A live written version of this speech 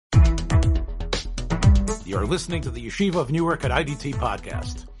You're listening to the Yeshiva of Newark at IDT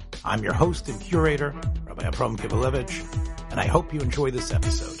podcast. I'm your host and curator, Rabbi Abram Kibalevich, and I hope you enjoy this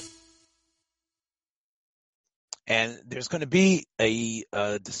episode. And there's going to be a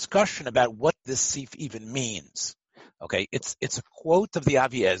discussion about what this sif even means. Okay, it's a quote of the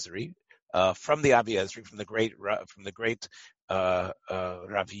Avi Ezri, from the Avi Ezri, from the great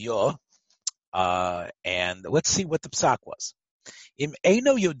Raviyah, and let's see what the psak was. Im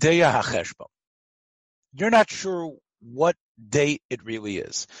eino yodeya hacheshbon. You're not sure what date it really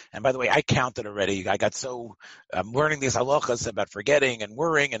is. And by the way, I counted already. I'm learning these halachas about forgetting and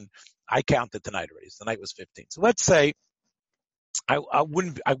worrying, and I counted tonight already. So tonight was 15. So let's say I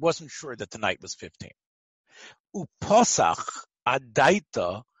wasn't sure that tonight was 15. Uposach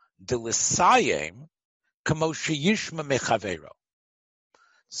adaita delisayim kamo sheyishma mechavero.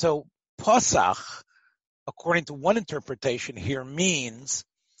 So Pasach, according to one interpretation here, means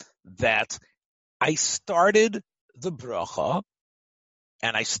that I started the bracha,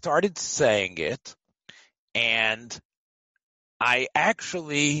 and I started saying it, and I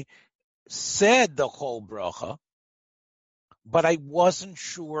actually said the whole bracha, but I wasn't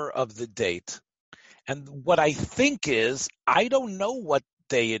sure of the date. And what I think is, I don't know what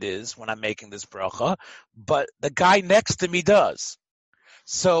day it is when I'm making this bracha, but the guy next to me does.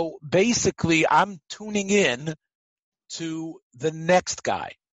 So basically, I'm tuning in to the next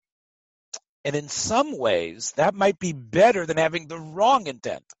guy. And in some ways, that might be better than having the wrong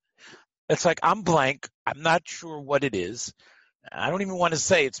intent. It's like, I'm blank. I'm not sure what it is. I don't even want to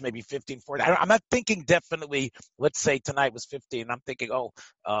say it's maybe 15, 14. I'm not thinking definitely, let's say tonight was 15. I'm thinking,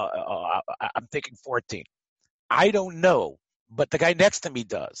 I'm thinking 14. I don't know, but the guy next to me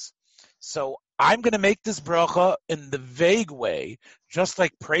does. So I'm going to make this bracha in the vague way, just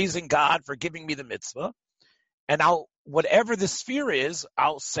like praising God for giving me the mitzvah. And whatever the sphere is,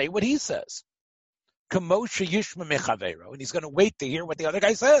 I'll say what he says. Kamosha Yishma Mechavero, and he's going to wait to hear what the other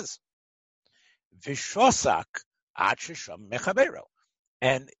guy says. Vishosak Achisham Mechavero.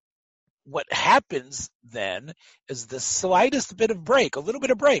 And what happens then is the slightest bit of break, a little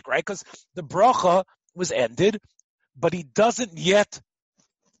bit of break, right? Because the bracha was ended, but he doesn't yet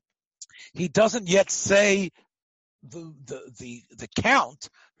say the count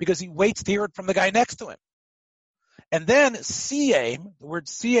because he waits to hear it from the guy next to him. And then siyam, the word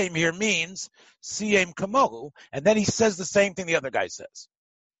siyam here means siyam kamohu, and then he says the same thing the other guy says.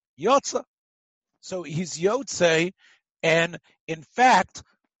 Yotza. So he's yotze, and in fact,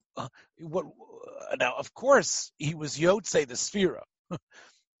 now of course he was yotze the sphira,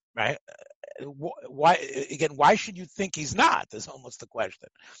 right? Why should you think he's not? Is almost the question,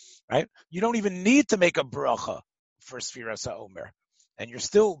 right? You don't even need to make a bracha for Sfira Sa'omer, and you're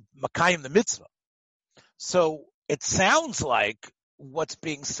still makayim the mitzvah. So it sounds like what's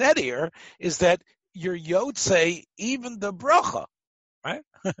being said here is that you're yotze even the bracha, right?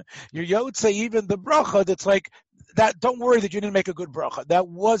 You're yotze even the bracha that's like that. Don't worry that you didn't make a good bracha. That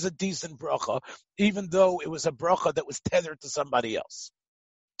was a decent bracha, even though it was a bracha that was tethered to somebody else.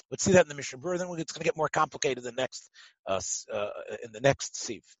 Let's see that in the Mishnah Berurah. Then it's going to get more complicated in the next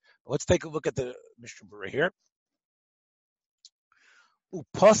sif. Let's take a look at the Mishnah Berurah here.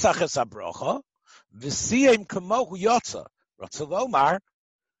 Upasach es habracha v'siyem kamohu yotza. Ratzalomar,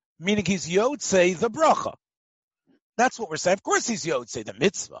 meaning he's yotze the bracha. That's what we're saying. Of course he's yotze the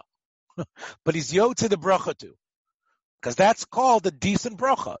mitzvah, but he's yotze the bracha too, because that's called a decent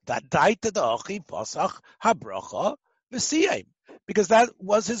bracha. That daita da'achi pasach habracha v'siyem. Because that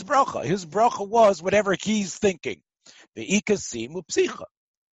was his bracha. His bracha was whatever he's thinking. Ve'ikasim upsicha.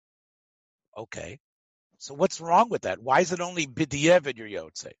 Okay. So what's wrong with that? Why is it only b'diavad your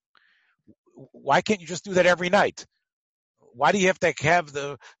yotze? Why can't you just do that every night? Why do you have to have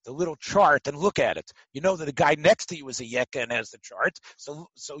the little chart and look at it? You know that the guy next to you is a yekka and has the chart. So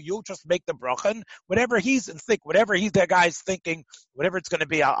you'll just make the bracha and whatever that guy's thinking, whatever it's going to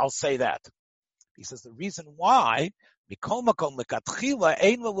be, I'll say that. He says the reason why, even though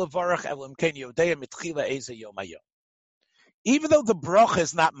the bracha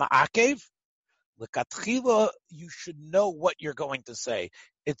is not ma'akev, l'katchila, you should know what you're going to say.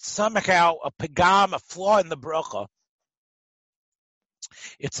 It's somehow a pagam, a flaw in the bracha.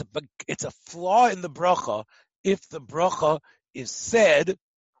 It's a flaw in the bracha if the bracha is said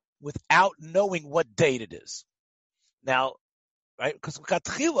without knowing what date it is. Now, right? Because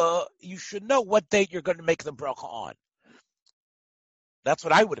l'katchila, you should know what date you're going to make the bracha on. That's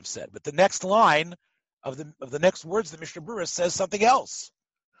what I would have said. But the next line of the next words, the Mishnah Berurah says something else.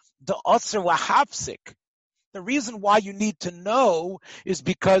 The otzer lahapsik. The reason why you need to know is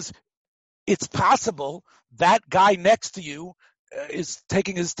because it's possible that guy next to you is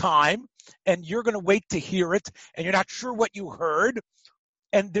taking his time and you're going to wait to hear it, and you're not sure what you heard,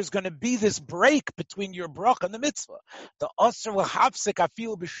 and there's going to be this break between your bracha and the mitzvah. The asr l'hafsik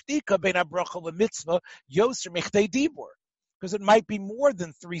afilu b'shtika bein habracha l'mitzvah yoser michdei dibur. Because it might be more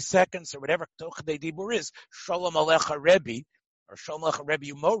than 3 seconds or whatever Tochdei Dibur is, Shalom Alecha Rebbe, or Shalom Alecha Rebbe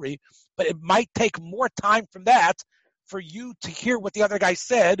Umori, but it might take more time from that for you to hear what the other guy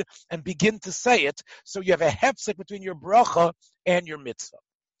said and begin to say it, so you have a hefsek between your bracha and your mitzvah.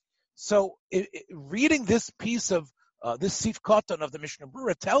 So reading this piece of this Sif Katan of the Mishnah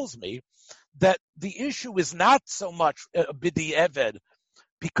Berurah tells me that the issue is not so much Bidi Eved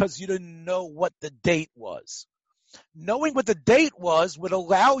because you didn't know what the date was. Knowing what the date was would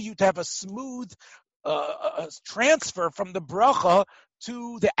allow you to have a smooth transfer from the bracha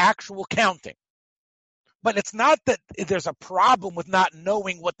to the actual counting. But it's not that there's a problem with not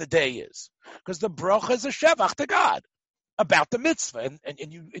knowing what the day is, because the bracha is a shevach to God about the mitzvah,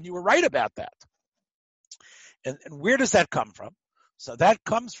 and you were right about that. And where does that come from? So that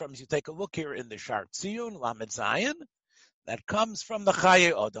comes from, as you take a look here in the Shar Tziyun, Lamed Zayin, that comes from the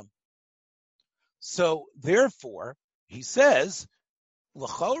Chaye Odom. So therefore, he says,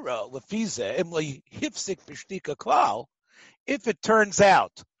 L'chora, lefize, imli hifsik b'shtika klal, if it turns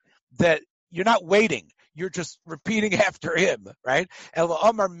out that you're not waiting, you're just repeating after him, right?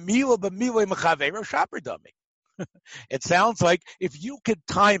 It sounds like if you could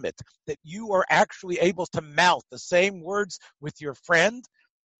time it, that you are actually able to mouth the same words with your friend,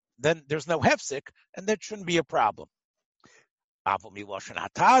 then there's no hefsik, and that shouldn't be a problem. As the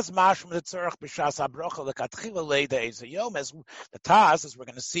Taz, as we're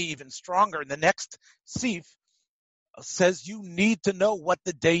going to see even stronger in the next Sif, says you need to know what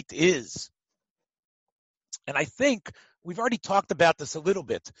the date is. And I think we've already talked about this a little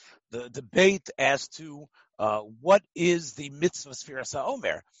bit, the debate as to what is the mitzvah Sfiras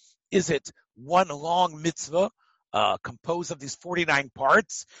HaOmer. Is it one long mitzvah composed of these 49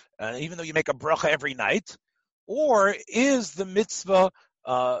 parts, even though you make a bracha every night? Or is the mitzvah,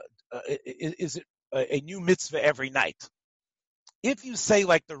 is it a new mitzvah every night? If you say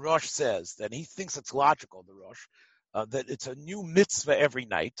like the Rosh says, then he thinks it's logical, the Rosh, that it's a new mitzvah every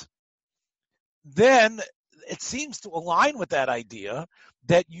night, then it seems to align with that idea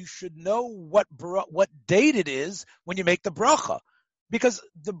that you should know what date it is when you make the bracha. Because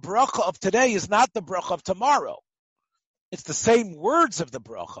the bracha of today is not the bracha of tomorrow. It's the same words of the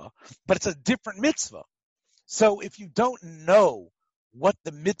bracha, but it's a different mitzvah. So if you don't know what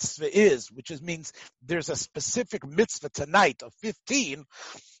the mitzvah is, which means there's a specific mitzvah tonight of 15,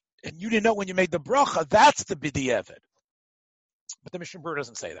 and you didn't know when you made the bracha, that's the b'di'evet. But the Mishnah Berurah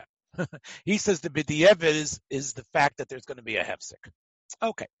doesn't say that. He says the b'di'evet is the fact that there's going to be a hefsek.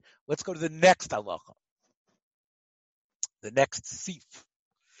 Okay, let's go to the next halacha. The next sif.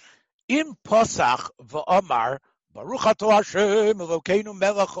 Im posach v'amar baruch atah Hashem Elokeinu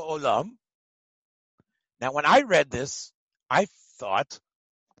melech ha'olam. Now, when I read this, I thought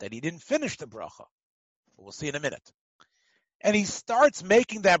that he didn't finish the bracha. We'll see in a minute. And he starts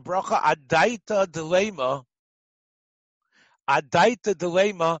making that bracha, Adaita Delema,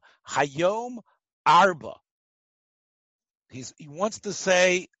 Hayom Arba. He wants to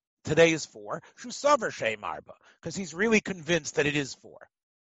say today is 4, Shusavar Shem Arba, because he's really convinced that it is 4.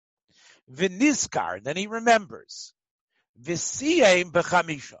 V'nizkar, then he remembers. V'siyem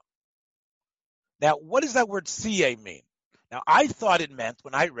b'chamisha. Now, what does that word siyeh mean? Now, I thought it meant,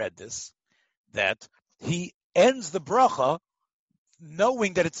 when I read this, that he ends the bracha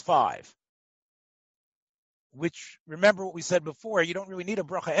knowing that it's 5. Which, remember what we said before, you don't really need a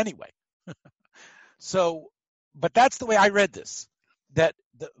bracha anyway. So, but that's the way I read this. That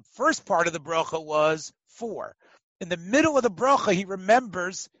the first part of the bracha was 4. In the middle of the bracha, he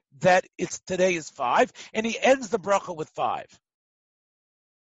remembers that today is 5, and he ends the bracha with 5.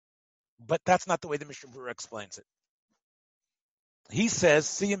 But that's not the way the Mishnah Berurah explains it. He says,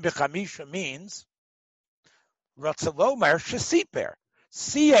 Siyim b'chamisha means, Ratzalomar shesiper.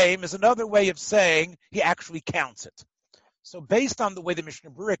 Siyim is another way of saying he actually counts it. So based on the way the Mishnah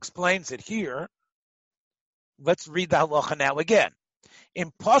Berurah explains it here, let's read the halacha now again.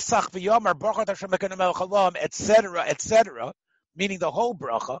 In Pasach v'yomar baruch atah Hashem Elokeinu melech ha'olam, etc., meaning the whole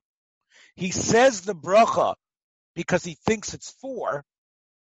bracha, he says the bracha because he thinks it's 4,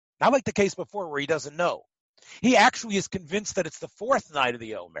 not like the case before where he doesn't know. He actually is convinced that it's the 4th night of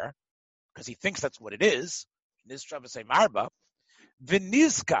the Omer, because he thinks that's what it is. Nizshavasei marba.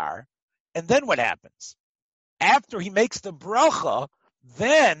 V'nizkar, and then what happens? After he makes the bracha,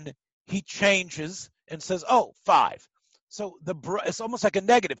 then he changes and says, 5. So it's almost like a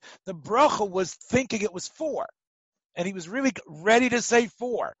negative. The bracha was thinking it was 4, and he was really ready to say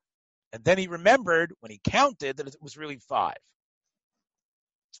 4. And then he remembered when he counted that it was really 5.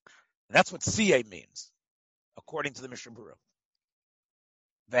 And that's what CA means, according to the Mishnah Berurah.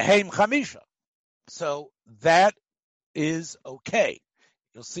 Veheim Chamisha. So that is okay.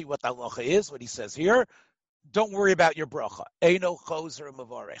 You'll see what the halacha is, what he says here. Don't worry about your bracha. Eino chozer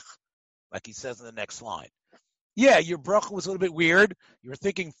mavarech, like he says in the next line. Yeah, your bracha was a little bit weird. You were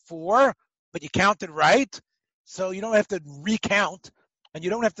thinking 4, but you counted right. So you don't have to recount, and you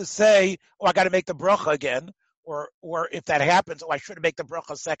don't have to say, oh, I got to make the bracha again, or if that happens, oh, I should make the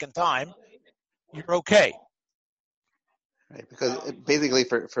bracha a second time. You're okay. Right, because basically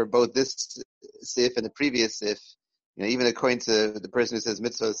for both this sif and the previous sif, even according to the person who says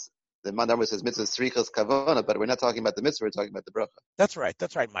mitzvahs, the Mandar says mitzvahs srichos kavona, but we're not talking about the mitzvah, we're talking about the bracha.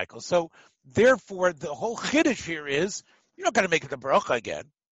 That's right, Michael. So therefore, the whole chiddush here is you're not going to make the bracha again.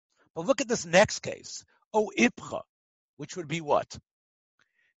 But look at this next case. Oh, ipcha, which would be what?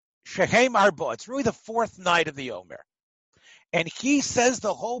 Shehem arba. It's really the 4th night of the Omer. And he says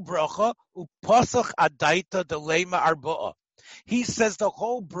the whole bracha, upasach adaita delema arba'a. He says the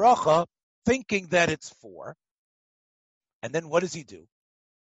whole bracha thinking that it's 4. And then what does he do?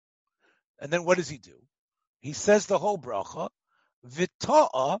 He says the whole bracha,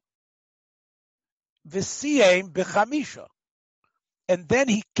 v'ta'a v'siyem b'chamisha. And then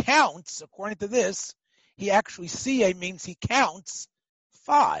he counts, according to this, he actually, siyem means he counts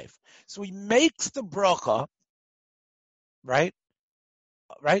 5. So he makes the bracha, right?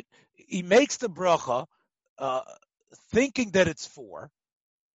 He makes the bracha thinking that it's 4,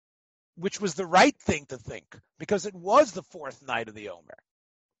 which was the right thing to think, because it was the 4th night of the Omer.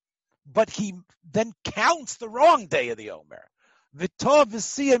 But he then counts the wrong day of the Omer. V'tov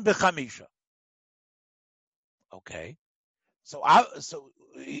v'siyem b'chamisha. Okay. So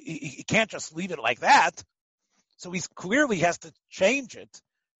he can't just leave it like that. So he clearly has to change it,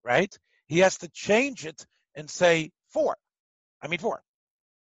 right? He has to change it and say 4.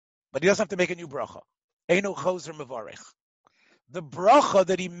 But he doesn't have to make a new bracha. Eino chozer mevarech. The bracha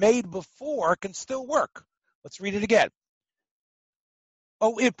that he made before can still work. Let's read it again.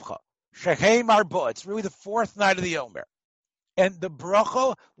 Oh, ipcha, shehem arba. It's really the 4th night of the Omer. And the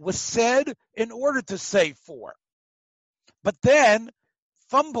bracha was said in order to say 4. But then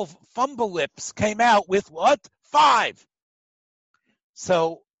fumble lips came out with what? 5.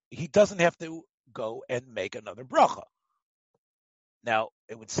 So he doesn't have to go and make another bracha. Now,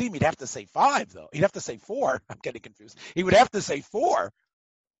 it would seem he'd have to say 5, though. He'd have to say 4. I'm getting confused. He would have to say 4.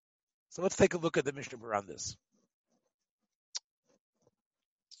 So let's take a look at the Mishnah Berurah on this.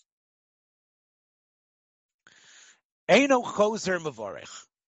 Eino chozer mevarech.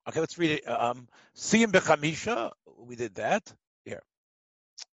 Okay, let's read it. Siyem b'chamisha. We did that. Here.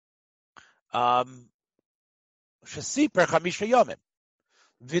 Shasiper chamisha yomim.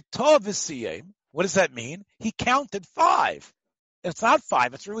 V'tov v'siyem. What does that mean? He counted 5. It's not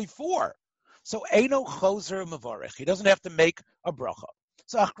 5, it's really 4. So, Eino chozer mevarech. He doesn't have to make a bracha.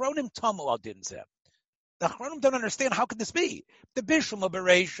 So, Achronim tamul al din zeh. The Achronim don't understand, how could this be? The Bishlam of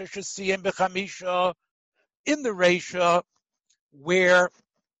Bereisha, Shasiyem b'chamisha, in the Reisha, where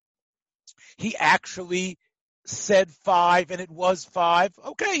he actually said 5 and it was 5,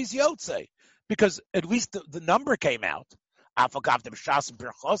 okay, he's Yotzei. Because at least the number came out.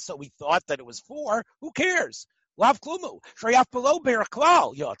 So we thought that it was 4. Who cares? Lav klumu. Shreyaf below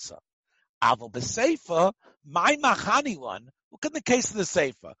beraklal yotza. Aval b'seifa, my machanilan. Look at the case of the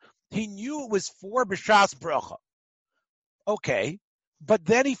seifa. He knew it was 4 b'shas bracha. Okay, but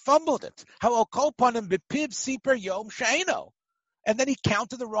then he fumbled it. How kolpanim b'piv siper yom sheino, and then he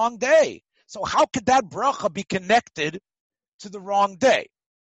counted the wrong day. So how could that bracha be connected to the wrong day?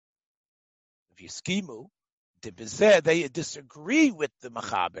 If you skimu, they disagree with the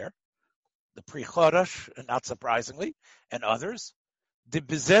Machaber, the Pri Chodesh, not surprisingly, and others. Okay,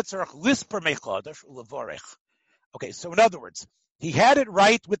 so in other words, he had it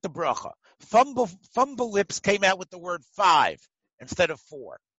right with the bracha. Fumble lips came out with the word 5 instead of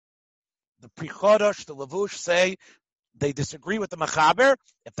 4. The Pri Chodesh, the Lavush say they disagree with the Machaber.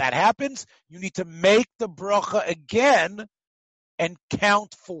 If that happens, you need to make the bracha again and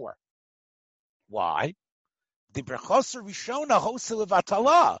count 4. Why? The brachos rishona hosil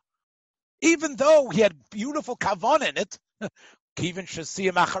v'atala. Even though he had beautiful kavan in it, kivin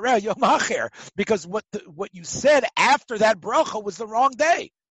shasiyam achareh yom acher, because what you said after that bracha was the wrong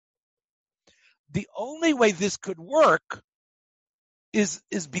day. The only way this could work is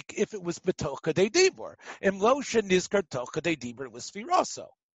if it was betocha de dibur. Imlo shenizkar tocha de dibur was sfiroso.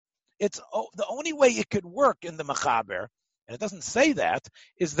 It's the only way it could work in the Machaber, and it doesn't say that,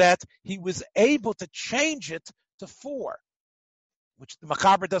 is that he was able to change it to 4. which the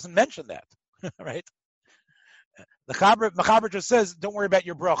Machaber doesn't mention that, right? The Machaber just says, don't worry about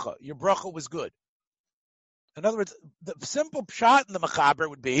your bracha. Your bracha was good. In other words, the simple pshat in the Machaber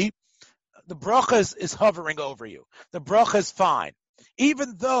would be, the bracha is hovering over you. The bracha is fine.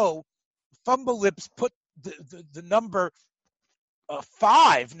 Even though Fumble Lips put the number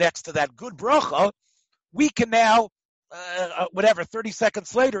 5 next to that good bracha, we can now, 30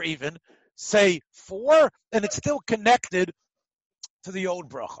 seconds later even, say 4, and it's still connected to the old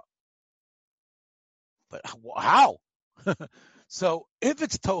bracha. But how? So if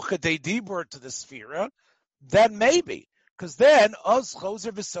it's Tocha de Dibur to the Sphira, then maybe. Because then, Oz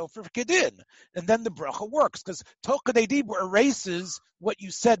Choser V'Sofer Kedin. And then the bracha works. Because Tocha de Dibur erases what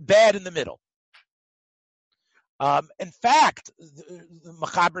you said bad in the middle. In fact, the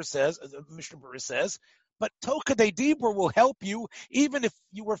Machaber says, the Mishnah Berurah says, but Tocha de Dibur will help you even if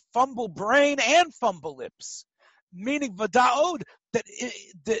you were fumble brain and fumble lips. Meaning, V'da'od, that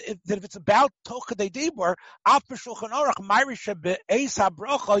if it's about Tocha de Dibur, Af B'Shulchan Aruch, Ma'arisha Be'ez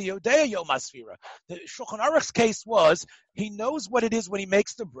HaBracha Yodea Yom HaSfira. The Shulchan Aruch's case was, he knows what it is when he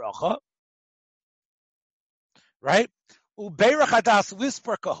makes the bracha, right? Ubeirach Hadas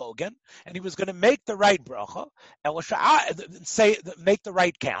Lispar Kahogan, and he was going to make the right bracha, make the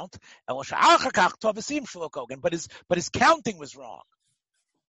right count, but his counting was wrong.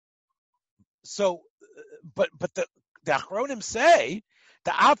 So, but the Achronim say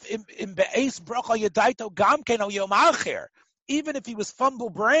the af in be'es bracha yadaito gam ken al yom acher, even if he was fumble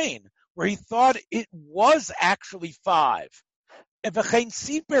brain, where he thought it was actually 5, and he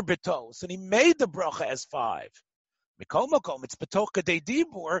made the bracha as 5. It's betocha de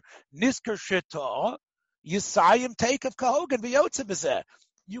dibur nisker shita yisayim take of kahogan v'yotze b'zeh.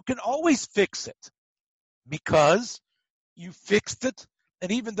 You can always fix it because you fixed it,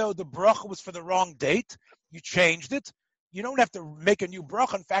 and even though the bracha was for the wrong date, you changed it. You don't have to make a new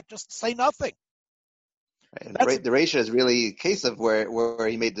bracha. In fact, just say nothing. Right. The Reisha is really a case of where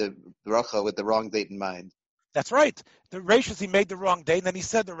he made the bracha with the wrong date in mind. That's right. The Reisha, he made the wrong date, and then he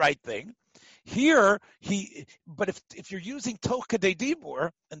said the right thing. Here, but if you're using Tocha de Dibur,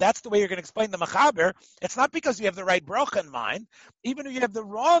 and that's the way you're going to explain the Machaber, it's not because you have the right bracha in mind. Even if you have the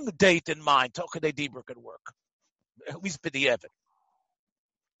wrong date in mind, Tocha de Dibur could work. At least b'di'evet.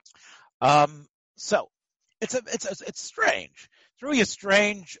 So it's strange. It's really a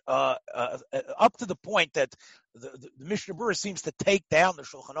strange up to the point that the Mishnah Berurah seems to take down the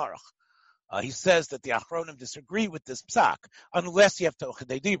Shulchan Aruch. He says that the Achronim disagree with this psak unless you have Tocha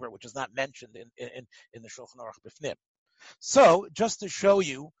de Dibur, which is not mentioned in the Shulchan Aruch Bifnim. So just to show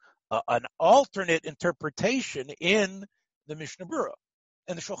you an alternate interpretation in the Mishnah Berurah,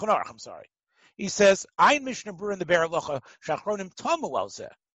 in the Shulchan Aruch, I'm sorry. He says, "Ein Mishnah Berurah in the Be'er Halacha shachronim tamu al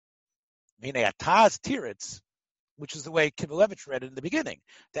zeh." Meaning ataz tiritz, which is the way Kivelevich read it in the beginning.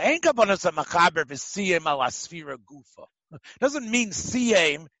 The ein kavanas ha'machaber v'siyem al asfira gufa. Doesn't mean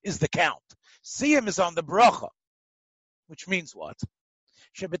siyem is the count. Siyem is on the bracha, which means what?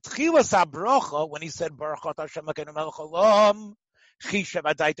 Shebetchilas ha'bracha, when he said Baruch Hashem Elokeinu melech haolam, chishav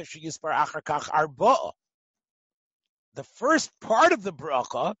adaita sheyispar achar kach arba'a. The first part of the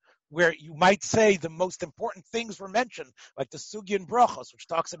bracha, where you might say the most important things were mentioned, like the Sugya and Brachos, which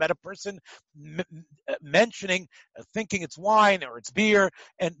talks about a person mentioning, thinking it's wine or it's beer,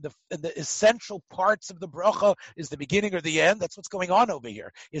 and the essential parts of the bracha is the beginning or the end. That's what's going on over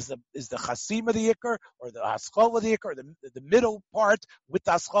here. Is the Chasim of the Iker, or the Haskol of the Iker, or the middle part with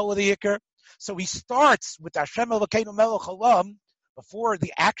the Haskol of the Iker. So he starts with Hashem Elokeinu melech haolam before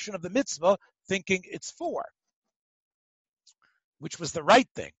the action of the mitzvah, thinking it's 4, which was the right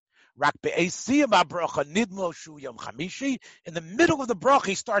thing. In the middle of the bracha,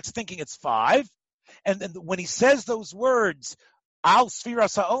 he starts thinking it's 5, and then when he says those words, Al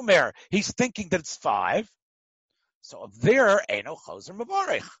Sfiras HaOmer, he's thinking that it's 5. So there, Eino Choser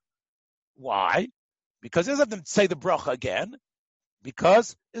Mavarich. Why? Because he doesn't have to say the bracha again,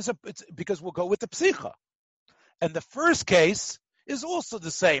 because we'll go with the psicha. And the first case is also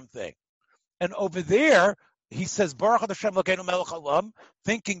the same thing. And over there, he says, Baruch Hashem Elokeinu melech haolam,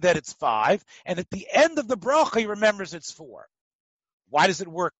 thinking that it's 5, and at the end of the bracha, he remembers it's 4. Why does it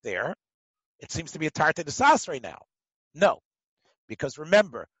work there? It seems to be a tarte de sasre now. No, because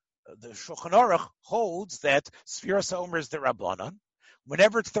remember, the Shulchan Aruch holds that Sfiras HaOmer is the Rabbanon.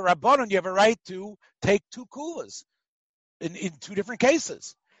 Whenever it's the Rabbanon, you have a right to take 2 kulas in 2 different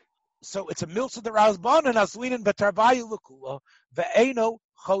cases. So it's a milsa de Rabbanon, aslinin betarvayu l'kula, ve'eno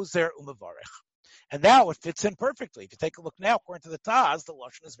choser umavarich. And now it fits in perfectly. If you take a look now, according to the Taz, the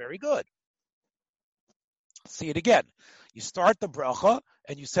Lashon is very good. See it again. You start the bracha,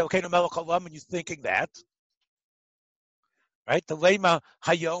 and you say, okay, no melech haolam, and you're thinking that. right? The lema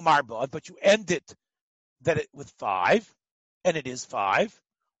hayom arba, but you end it with 5, and it is 5,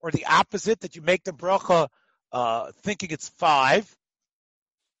 or the opposite, that you make the bracha thinking it's 5.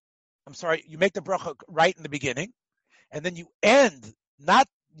 I'm sorry, you make the bracha right in the beginning, and then you end, not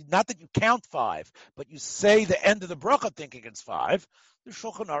that you count 5, but you say the end of the bracha thinking it's 5. The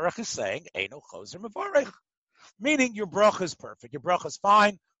Shulchan Aruch is saying eino chozer mevarech, meaning your bracha is perfect, your bracha is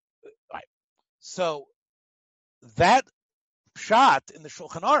fine. Right. So that pshat in the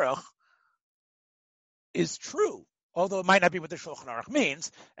Shulchan Aruch is true, although it might not be what the Shulchan Aruch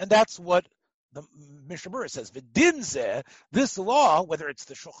means, and that's what the Mishnah Berurah says. V'din zeh, this law, whether it's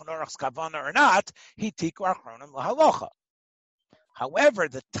the Shulchan Aruch's kavana or not, hitiku achronim lahalocha. However,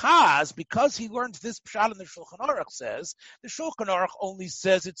 the Taz, because he learned this pshat in the Shulchan Aruch, says the Shulchan Aruch only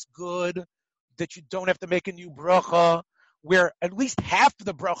says it's good that you don't have to make a new bracha, where at least half of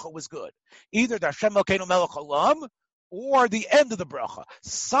the bracha was good, either the Hashem Elokeinu Melech Olam or the end of the bracha.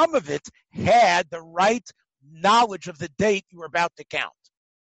 Some of it had the right knowledge of the date you were about to count.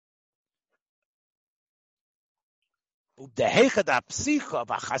 The Hechad HaPsicha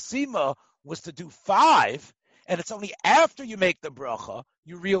v'Chasima was to do 5, and it's only after you make the bracha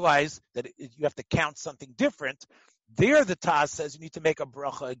you realize that you have to count something different. There the Taz says you need to make a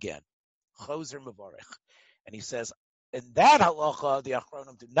bracha again. Chozer mevarech. And he says, in that halacha, the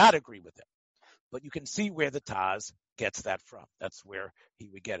Achronim do not agree with him. But you can see where the Taz gets that from. That's where he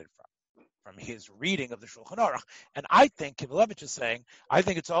would get it from his reading of the Shulchan Aruch. And I think, Kivelevich is saying, I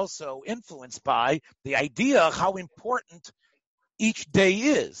think it's also influenced by the idea of how important each day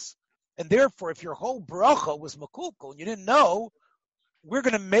is. And therefore, if your whole bracha was makulkul and you didn't know, we're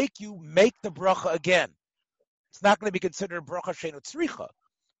going to make you make the bracha again. It's not going to be considered a bracha she'eino tzricha,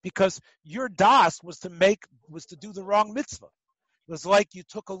 because your das was to do the wrong mitzvah. It was like you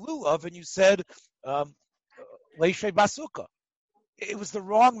took a lulav and you said, leishe basuka. It was the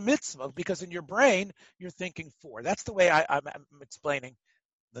wrong mitzvah, because in your brain, you're thinking 4. That's the way I'm explaining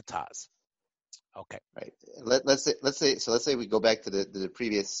the Taz. Okay. Right. Let's say we go back to the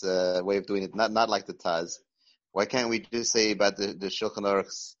previous way of doing it, not like the Taz. Why can't we just say about the Shulchan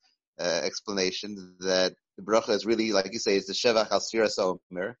Aruch's explanation that the bracha is really, like you say, is the Shevach al Siras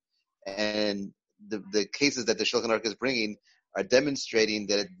Omer, and the cases that the Shulchan Aruch is bringing are demonstrating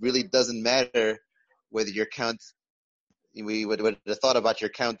that it really doesn't matter whether your count, what the thought about your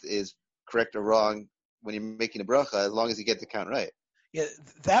count is correct or wrong when you're making a bracha, as long as you get the count right. Yeah,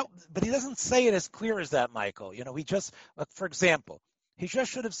 but he doesn't say it as clear as that, Michael. He just, for example, he just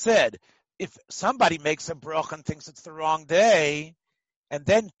should have said, if somebody makes a bracha and thinks it's the wrong day, and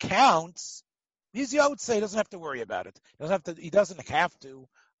then counts, he doesn't have to worry about it. He doesn't have to.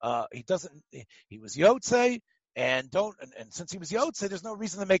 He was Yotzei, and since he was Yotzei, there's no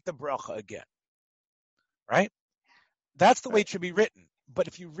reason to make the bracha again. Right? That's the way it should be written. But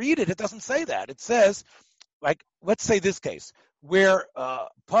if you read it, it doesn't say that. It says, like, let's say this case, where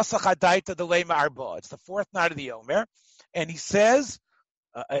Pasach Hadaita the Lema Arba, it's the 4th night of the Omer, and he says,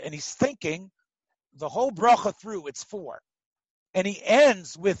 and he's thinking the whole bracha through, it's 4. And he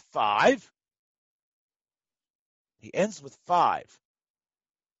ends with 5.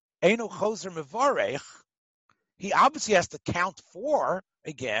 Eino chozer mevarech. He obviously has to count 4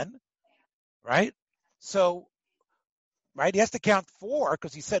 again, right? So, right, he has to count 4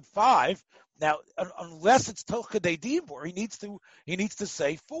 because he said 5. Now, unless it's toch kadei dibur, he needs to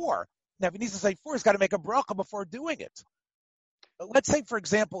say 4. Now, if he needs to say 4, he's got to make a bracha before doing it. Let's say, for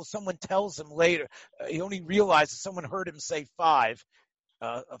example, someone tells him later, he only realizes someone heard him say 5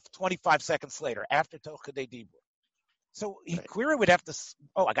 25 seconds later, after toch kadei dibur. So he clearly would have to,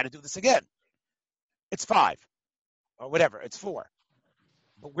 I got to do this again. It's 5, or whatever, it's 4.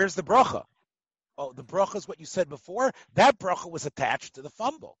 But where's the bracha? Oh, the bracha is what you said before. That bracha was attached to the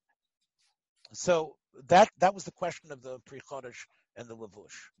fumble. So that was the question of the pre-chodesh and the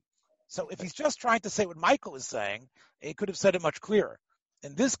levush. So if he's just trying to say what Michael is saying, he could have said it much clearer.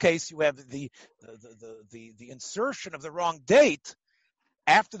 In this case, you have the insertion of the wrong date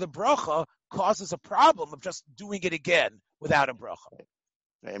after the bracha causes a problem of just doing it again without a bracha.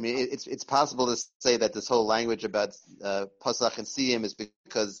 I mean, it's possible to say that this whole language about Pasach and Siyum is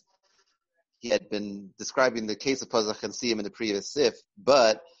because he had been describing the case of Pasach and Siyum in the previous sif,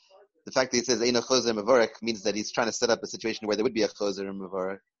 but the fact that he says Eino Chozer Mevarech means that he's trying to set up a situation where there would be a Chozer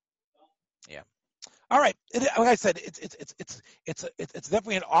Mevarech. Yeah. All right. Like I said, it's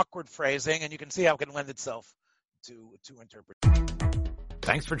definitely an awkward phrasing, and you can see how it can lend itself to interpret.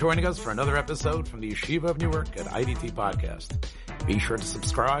 Thanks for joining us for another episode from the Yeshiva of Newark at IDT Podcast. Be sure to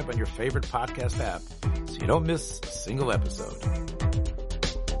subscribe on your favorite podcast app so you don't miss a single episode.